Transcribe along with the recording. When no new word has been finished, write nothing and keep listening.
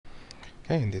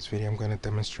Okay, in this video I'm going to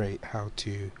demonstrate how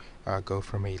to go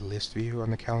from a list view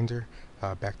on the calendar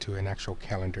back to an actual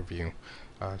calendar view.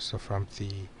 So from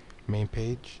the main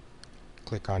page,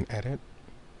 click on Edit,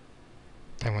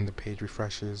 and when the page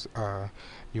refreshes,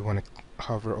 you want to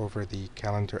hover over the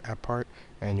calendar app part,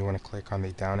 and you want to click on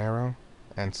the down arrow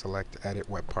and select Edit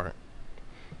Web Part.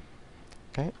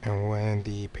 Okay, and when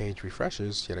the page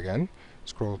refreshes yet again,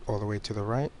 scroll all the way to the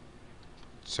right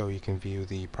so you can view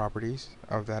the properties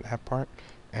of that app part,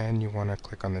 and you want to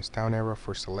click on this down arrow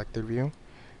for selected view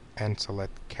and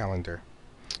select calendar.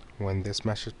 When this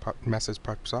message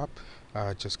pops up,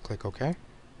 just click OK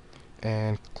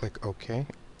and click OK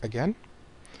again,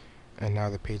 and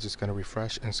now the page is going to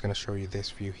refresh and it's going to show you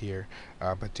this view here,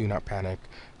 but do not panic.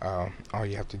 All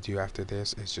you have to do after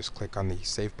this is just click on the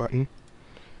save button,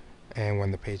 and when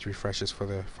the page refreshes for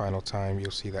the final time, you'll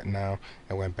see that now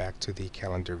it went back to the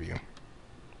calendar view.